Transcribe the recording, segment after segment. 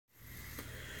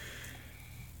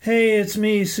Hey, it's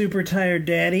me, Super Tired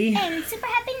Daddy. And Super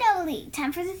Happy Novalee.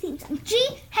 Time for the theme song. G,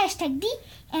 #D,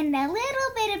 and a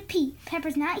little bit of P.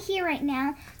 Pepper's not here right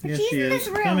now, but Yes, she's she in is. this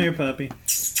room. Come here, puppy.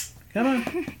 Come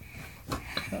on.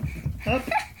 Up.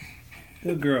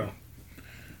 Good girl.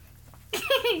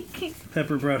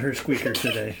 Pepper brought her squeaker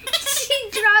today. She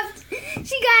got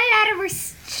it out of her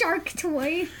shark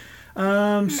toy.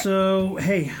 So,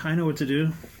 hey, I know what to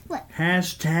do. What?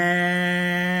 Hashtag.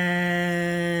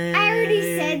 I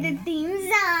already said the theme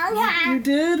song. You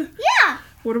did? Yeah.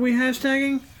 What are we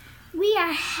hashtagging? We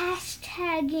are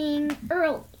hashtagging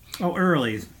early. Oh,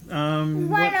 early. Wanna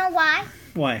know why?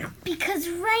 Why? Because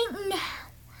right now,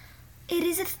 it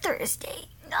is a Thursday,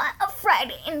 not a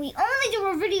Friday, and we only do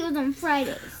our videos on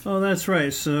Fridays. Oh, that's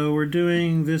right. So we're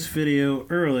doing this video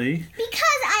early.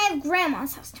 Because I have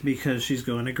Grandma's house tomorrow. Because she's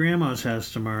going to Grandma's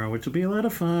house tomorrow, which will be a lot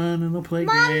of fun, and they'll play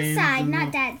games. Mom's side, and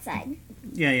not Dad's side.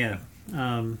 Yeah.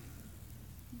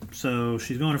 So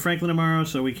she's going to Franklin tomorrow,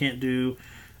 so we can't do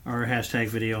our hashtag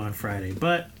video on Friday.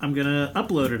 But I'm going to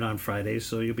upload it on Friday,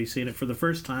 so you'll be seeing it for the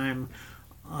first time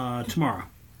tomorrow.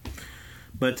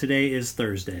 But today is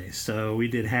Thursday, so we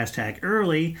did hashtag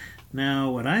early.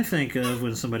 Now, what I think of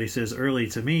when somebody says early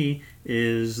to me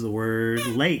is the word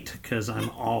late, because I'm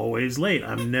always late.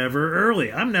 I'm never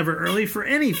early. I'm never early for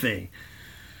anything.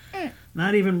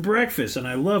 Not even breakfast, and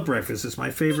I love breakfast. It's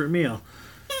my favorite meal.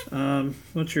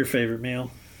 What's your favorite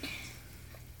meal?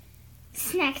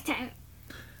 Snack time.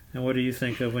 And what do you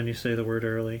think of when you say the word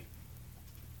early?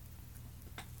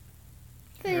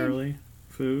 Food. Early?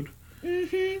 Food?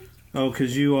 Mm-hmm. Oh,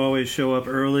 because you always show up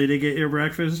early to get your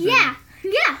breakfast? Yeah.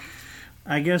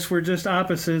 I guess we're just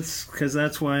opposites, because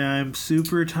that's why I'm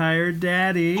Super Tired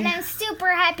Daddy. And I'm Super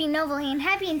Happy Novalee, and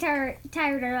Happy and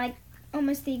Tired are like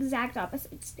almost the exact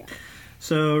opposites.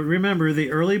 So remember,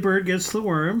 the early bird gets the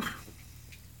worm.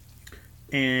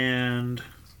 And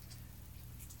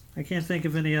I can't think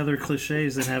of any other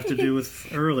cliches that have to do with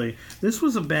early. This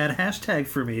was a bad hashtag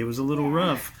for me. It was a little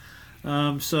rough.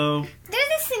 So there's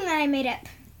this thing that I made up.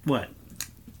 What?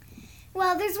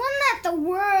 Well, there's one that the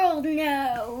world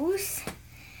knows.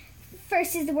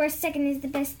 First is the worst, second is the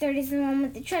best, third is the one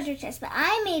with the treasure chest. But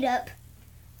I made up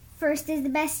first is the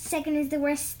best, second is the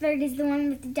worst, third is the one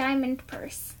with the diamond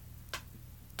purse.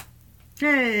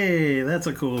 Hey, that's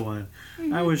a cool one.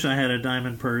 I wish I had a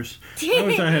diamond purse. I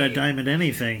wish I had a diamond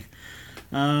anything.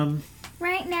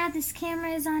 Right now, this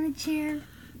camera is on a chair.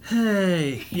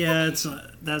 Hey, yeah,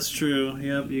 that's true.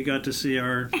 Yep, you got to see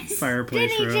our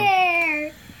fireplace room.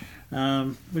 Chair.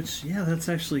 Which, yeah, that's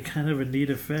actually kind of a neat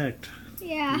effect.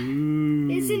 Yeah. Ooh,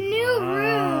 It's a new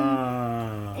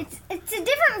room. It's a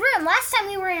different room. Last time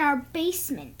we were in our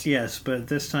basement. Yes, but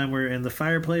this time we're in the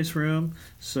fireplace room.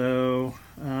 So,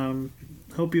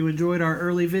 hope you enjoyed our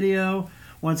early video.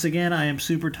 Once again, I am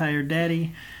Super Tired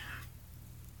Daddy.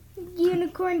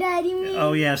 Unicorn Daddy me.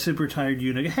 Oh, yeah, Super Tired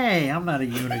Unicorn. Hey, I'm not a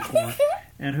unicorn.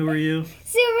 And who are you?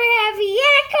 Super Happy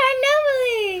Unicorn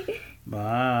Novalee.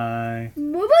 Bye.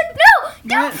 No,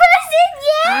 don't press it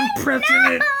yet. I'm pressing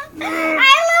it.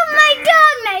 I love my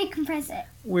dog. Now you can press it.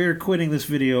 We're quitting this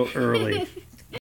video early.